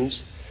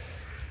organizations.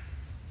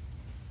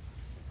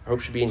 Our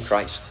hope should be in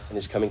Christ and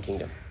his coming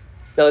kingdom.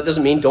 Now that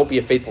doesn't mean don't be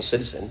a faithful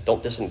citizen.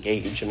 Don't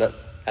disengage. I'm not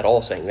at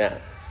all saying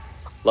that.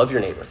 Love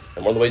your neighbor.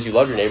 And one of the ways you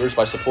love your neighbor is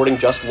by supporting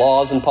just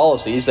laws and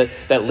policies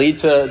that lead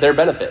to their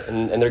benefit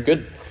and they're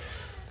good.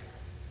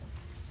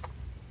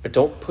 But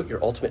don't put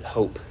your ultimate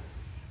hope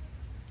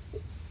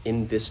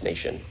in this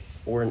nation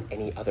or in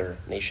any other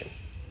nation.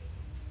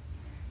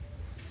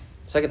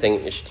 Second thing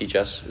it should teach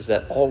us is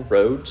that all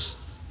roads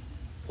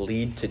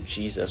lead to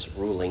Jesus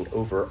ruling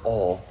over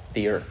all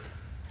the earth.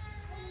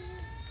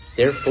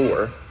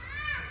 Therefore,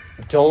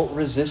 don't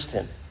resist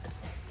him.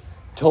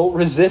 Don't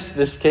resist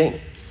this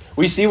king.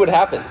 We see what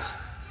happens.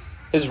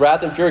 His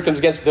wrath and fury comes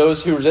against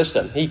those who resist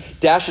him. He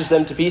dashes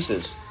them to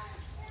pieces.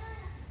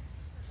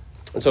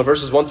 And so in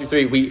verses 1 through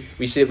 3,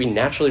 we see that we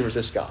naturally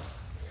resist God.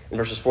 In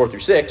verses 4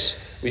 through 6,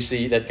 we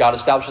see that God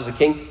establishes a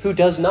king who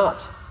does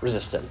not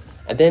resist him.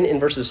 And then in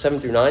verses 7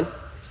 through 9,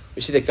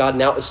 we see that God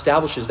now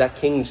establishes that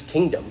king's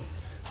kingdom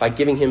by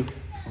giving him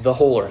the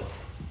whole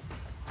earth.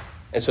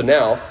 And so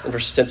now, in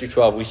verses 10 through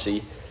 12, we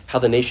see how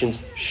the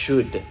nations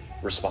should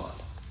respond.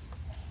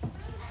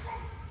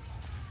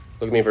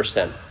 Look at me in verse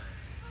 10.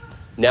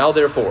 Now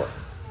therefore,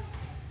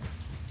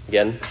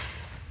 again,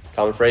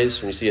 common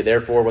phrase, when you see a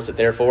therefore, what's it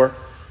there for?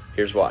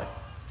 Here's why.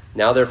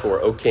 Now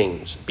therefore, O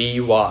kings, be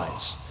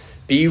wise.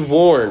 Be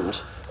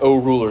warned, O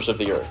rulers of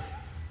the earth.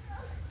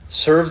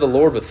 Serve the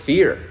Lord with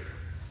fear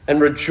and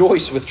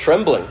rejoice with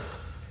trembling.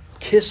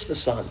 Kiss the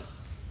Son,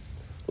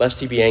 lest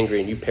he be angry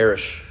and you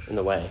perish in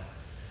the way,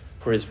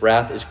 for his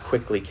wrath is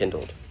quickly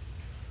kindled.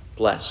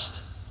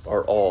 Blessed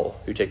are all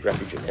who take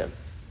refuge in him.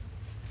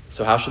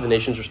 So how should the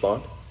nations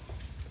respond?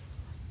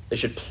 They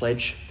should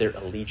pledge their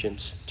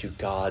allegiance to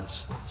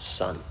God's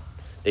Son.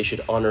 They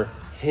should honor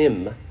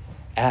him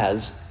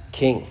as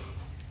king.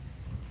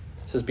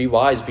 It says, be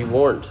wise, be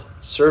warned.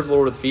 Serve the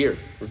Lord with fear.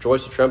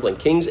 Rejoice with trembling.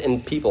 Kings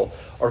and people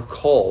are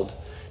called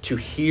to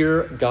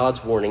hear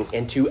God's warning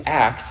and to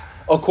act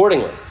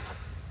accordingly.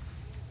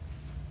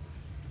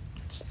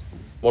 It's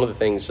one of the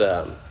things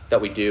that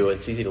we do,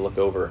 it's easy to look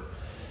over,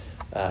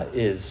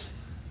 is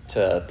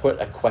to put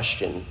a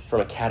question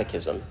from a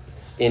catechism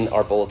in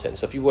our bulletin.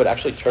 So if you would,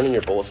 actually turn in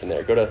your bulletin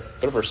there. Go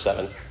to verse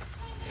 7.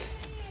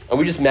 And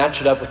we just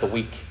match it up with the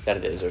week that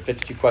it is. There are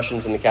 52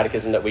 questions in the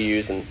catechism that we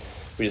use, and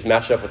we just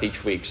match it up with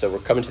each week. So we're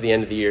coming to the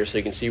end of the year, so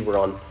you can see we're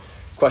on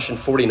question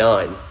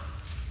 49.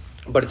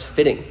 But it's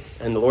fitting,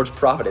 and the Lord's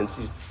providence,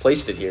 he's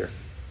placed it here.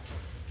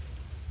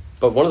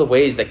 But one of the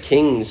ways that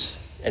kings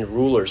and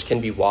rulers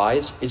can be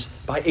wise is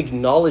by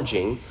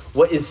acknowledging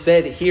what is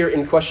said here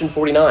in question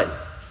 49.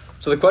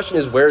 So the question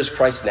is, where is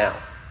Christ now?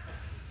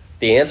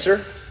 The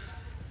answer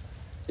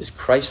is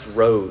Christ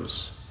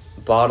rose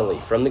bodily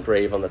from the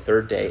grave on the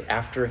third day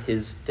after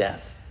his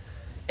death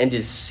and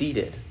is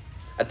seated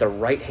at the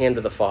right hand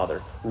of the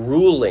Father,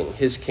 ruling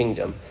his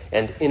kingdom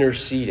and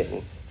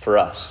interceding for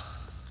us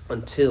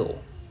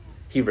until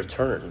he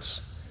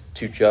returns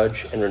to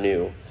judge and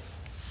renew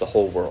the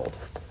whole world.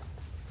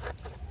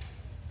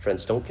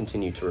 Friends, don't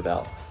continue to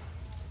rebel.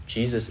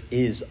 Jesus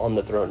is on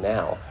the throne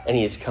now, and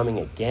he is coming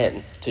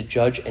again to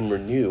judge and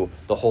renew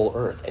the whole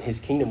earth, and his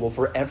kingdom will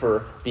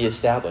forever be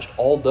established.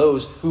 All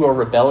those who are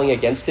rebelling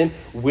against him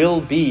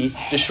will be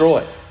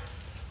destroyed.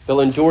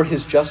 They'll endure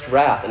his just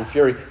wrath and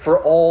fury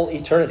for all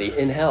eternity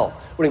in hell.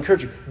 I would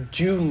encourage you,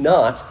 do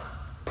not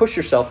push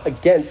yourself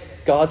against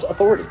God's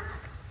authority.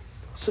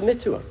 Submit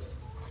to him.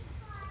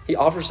 He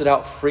offers it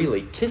out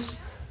freely. Kiss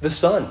the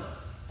Son.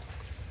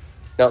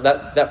 Now,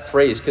 that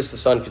phrase, kiss the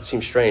Son, could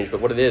seem strange,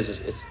 but what it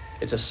is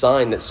it's a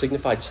sign that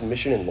signifies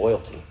submission and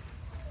loyalty.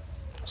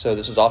 So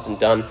this is often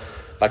done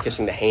by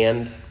kissing the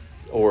hand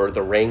or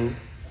the ring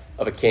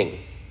of a king.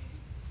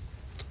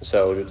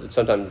 So it would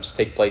sometimes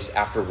take place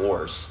after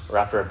wars or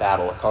after a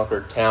battle, a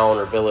conquered town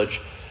or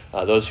village.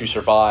 Those who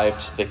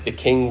survived, the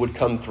king would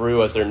come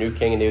through as their new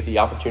king, and they had the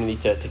opportunity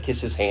to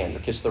kiss his hand or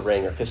kiss the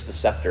ring or kiss the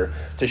scepter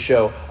to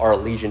show our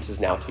allegiance is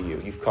now to you.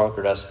 You've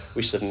conquered us.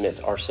 We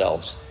submit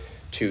ourselves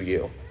to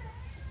you.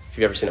 If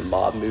you've ever seen a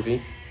mob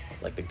movie,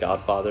 like The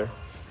Godfather,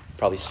 you've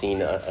probably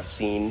seen a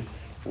scene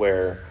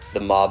where the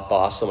mob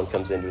boss, someone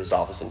comes into his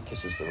office and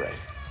kisses the ring.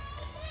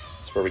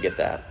 That's where we get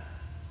that.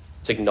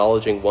 It's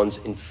acknowledging one's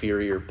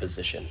inferior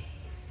position.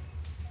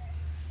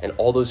 And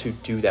all those who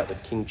do that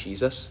with King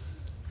Jesus,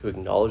 who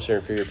acknowledge their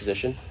inferior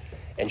position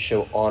and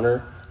show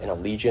honor and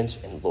allegiance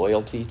and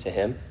loyalty to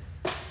him,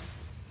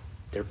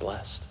 they're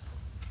blessed.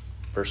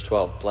 Verse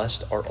 12,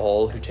 blessed are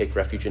all who take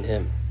refuge in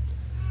him.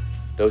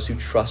 Those who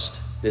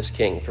trust this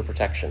king for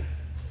protection,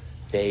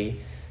 they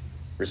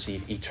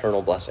receive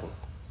eternal blessing.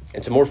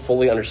 And to more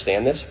fully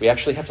understand this, we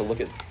actually have to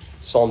look at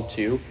Psalm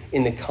 2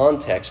 in the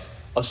context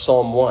of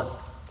Psalm 1.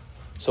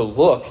 So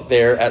look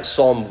there at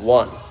Psalm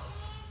 1.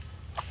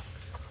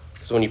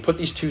 So when you put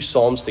these two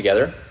psalms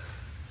together,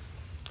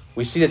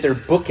 we see that they're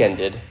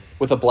bookended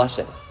with a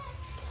blessing.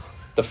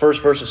 The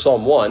first verse of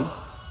Psalm 1,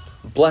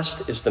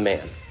 blessed is the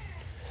man.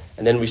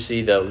 And then we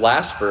see the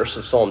last verse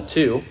of Psalm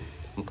 2,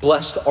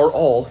 blessed are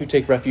all who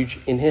take refuge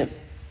in him.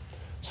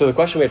 So the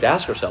question we have to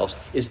ask ourselves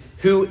is,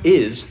 who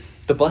is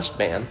the blessed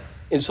man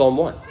in Psalm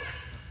 1?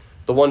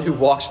 The one who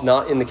walks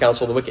not in the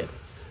counsel of the wicked,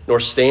 nor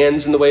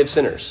stands in the way of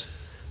sinners,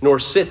 nor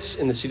sits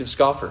in the seat of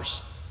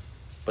scoffers,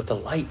 but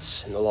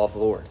delights in the law of the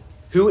Lord.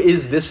 Who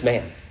is this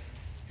man?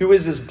 Who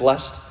is this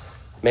blessed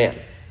man?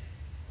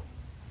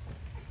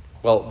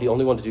 Well, the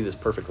only one to do this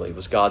perfectly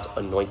was God's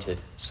anointed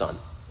Son,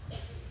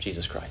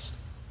 Jesus Christ.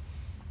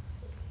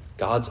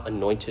 God's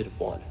anointed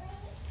one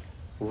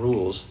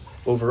rules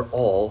over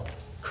all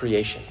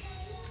creation.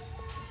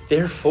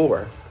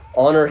 Therefore,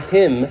 honor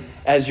him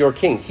as your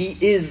king. He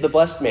is the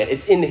blessed man.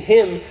 It's in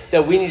him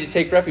that we need to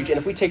take refuge. And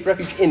if we take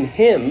refuge in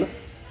him,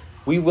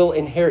 we will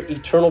inherit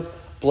eternal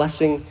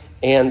blessing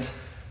and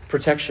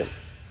protection.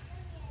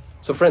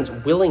 So friends,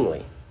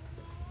 willingly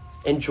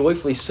and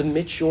joyfully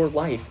submit your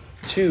life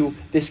to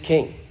this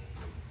king,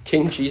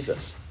 King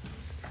Jesus.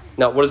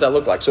 Now, what does that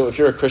look like? So if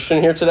you're a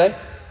Christian here today,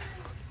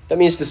 that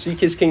means to seek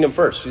his kingdom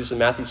first. Jesus in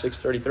Matthew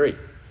 6:33.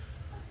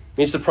 It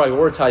means to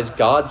prioritize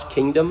God's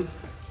kingdom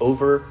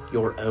over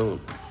your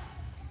own.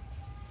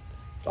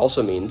 It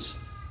also means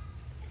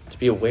to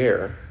be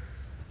aware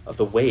of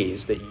the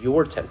ways that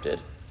you're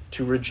tempted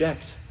to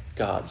reject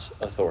God's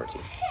authority.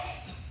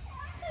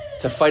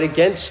 To fight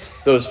against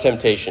those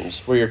temptations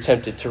where you're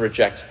tempted to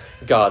reject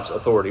God's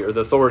authority or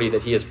the authority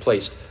that he has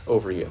placed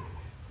over you.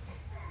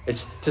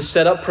 It's to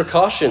set up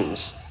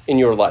precautions in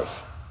your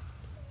life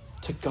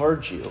to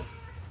guard you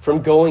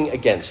from going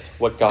against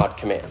what God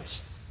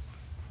commands.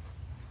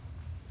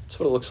 That's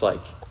what it looks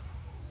like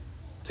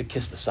to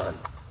kiss the Son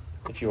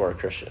if you are a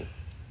Christian.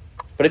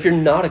 But if you're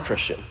not a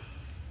Christian,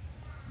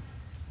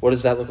 what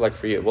does that look like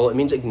for you? Well, it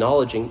means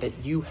acknowledging that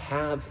you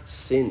have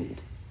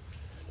sinned,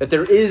 that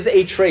there is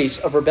a trace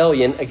of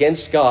rebellion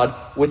against God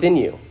within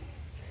you,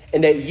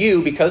 and that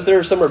you, because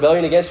there is some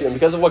rebellion against you, and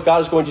because of what God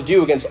is going to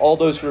do against all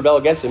those who rebel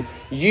against him,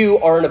 you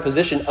are in a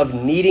position of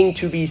needing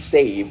to be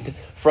saved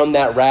from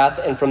that wrath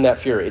and from that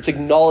fury. It's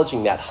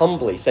acknowledging that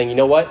humbly, saying, you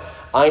know what?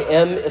 I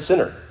am a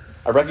sinner.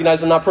 I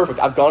recognize I'm not perfect.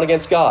 I've gone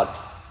against God.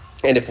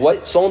 And if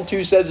what Psalm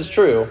 2 says is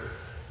true,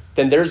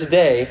 then there's a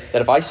day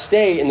that if I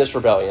stay in this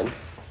rebellion,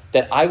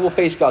 that I will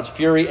face God's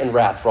fury and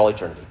wrath for all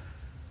eternity.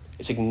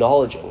 It's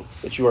acknowledging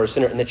that you are a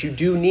sinner and that you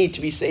do need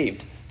to be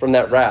saved from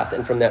that wrath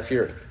and from that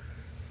fury.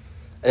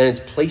 And it's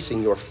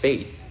placing your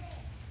faith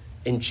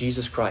in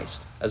Jesus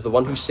Christ as the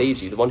one who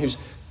saves you, the one whose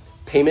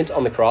payment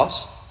on the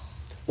cross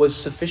was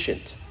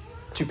sufficient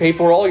to pay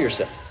for all your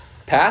sin,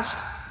 past,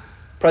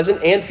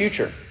 present, and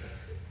future.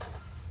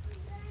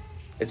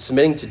 It's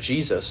submitting to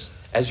Jesus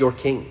as your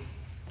king,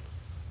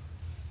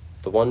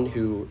 the one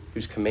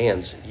whose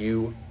commands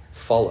you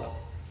follow.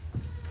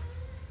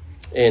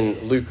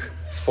 In Luke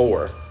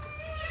 4,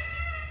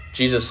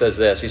 Jesus says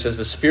this. He says,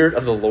 "The Spirit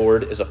of the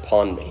Lord is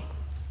upon me,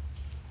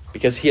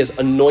 because he has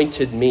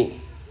anointed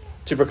me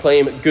to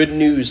proclaim good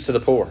news to the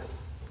poor.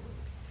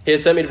 He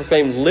has sent me to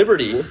proclaim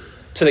liberty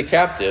to the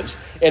captives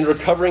and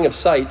recovering of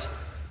sight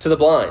to the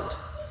blind,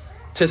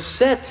 to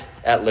set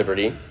at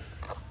liberty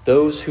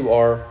those who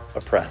are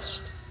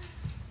oppressed."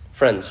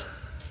 Friends,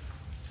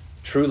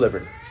 true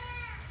liberty,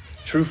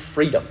 true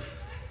freedom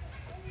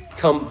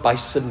come by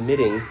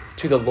submitting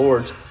to the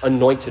Lord's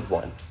anointed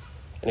one.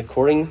 And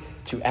according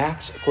to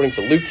Acts, according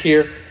to Luke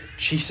here,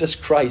 Jesus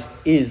Christ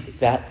is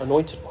that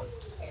anointed one.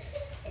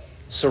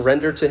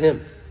 Surrender to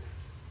him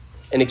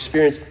and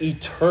experience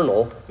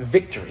eternal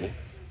victory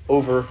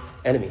over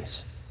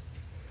enemies.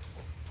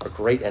 Our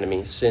great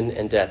enemy, sin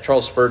and death.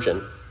 Charles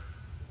Spurgeon,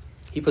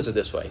 he puts it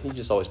this way. He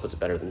just always puts it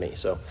better than me.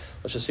 So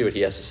let's just see what he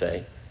has to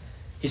say.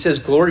 He says,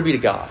 "Glory be to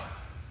God.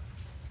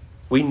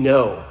 We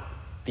know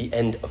the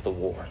end of the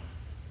war.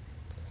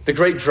 The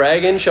great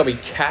dragon shall be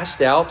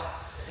cast out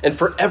and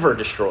forever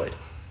destroyed,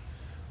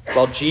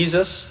 while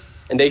Jesus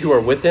and they who are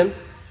with him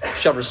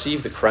shall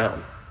receive the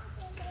crown.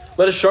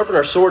 Let us sharpen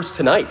our swords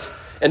tonight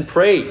and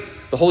pray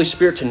the Holy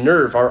Spirit to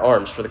nerve our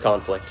arms for the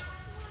conflict.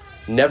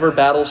 Never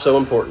battle so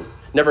important,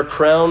 never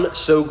crown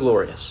so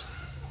glorious.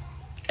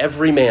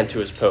 Every man to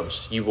his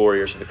post, you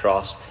warriors of the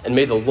cross, and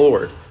may the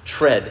Lord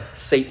tread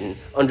Satan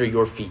under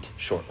your feet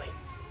shortly."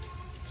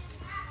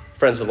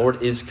 Friends, the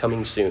Lord is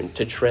coming soon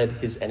to tread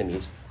his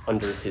enemies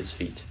under his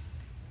feet.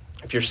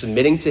 If you're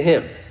submitting to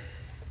him,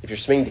 if you're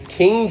submitting to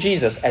King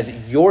Jesus as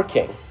your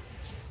king,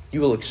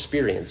 you will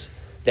experience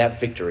that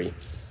victory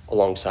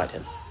alongside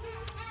him.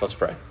 Let's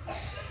pray.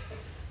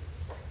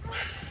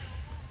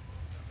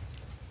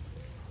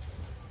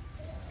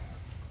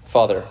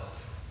 Father,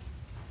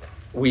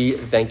 we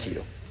thank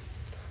you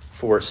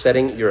for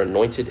setting your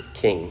anointed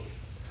king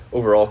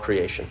over all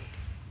creation.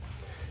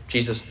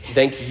 Jesus,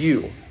 thank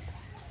you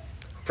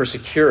for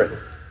securing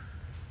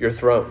your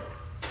throne,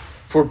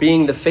 for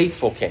being the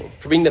faithful king,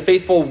 for being the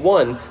faithful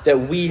one that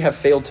we have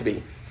failed to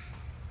be.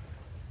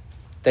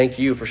 Thank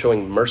you for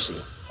showing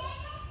mercy,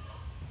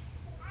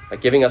 by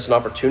giving us an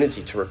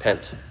opportunity to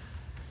repent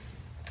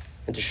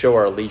and to show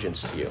our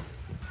allegiance to you.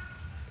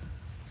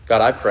 God,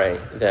 I pray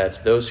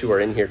that those who are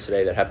in here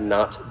today that have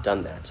not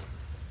done that,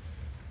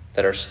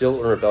 that are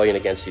still in rebellion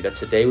against you, that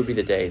today would be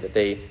the day that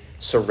they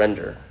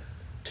surrender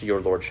to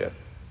your lordship.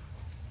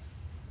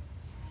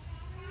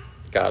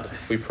 God,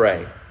 we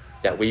pray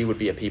that we would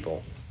be a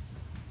people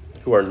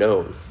who are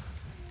known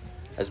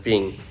as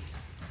being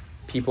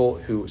people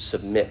who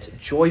submit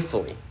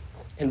joyfully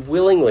and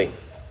willingly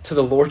to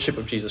the lordship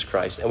of Jesus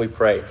Christ. And we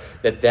pray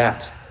that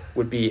that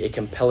would be a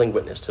compelling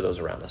witness to those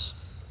around us.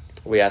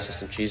 We ask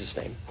this in Jesus'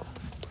 name.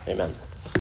 Amen.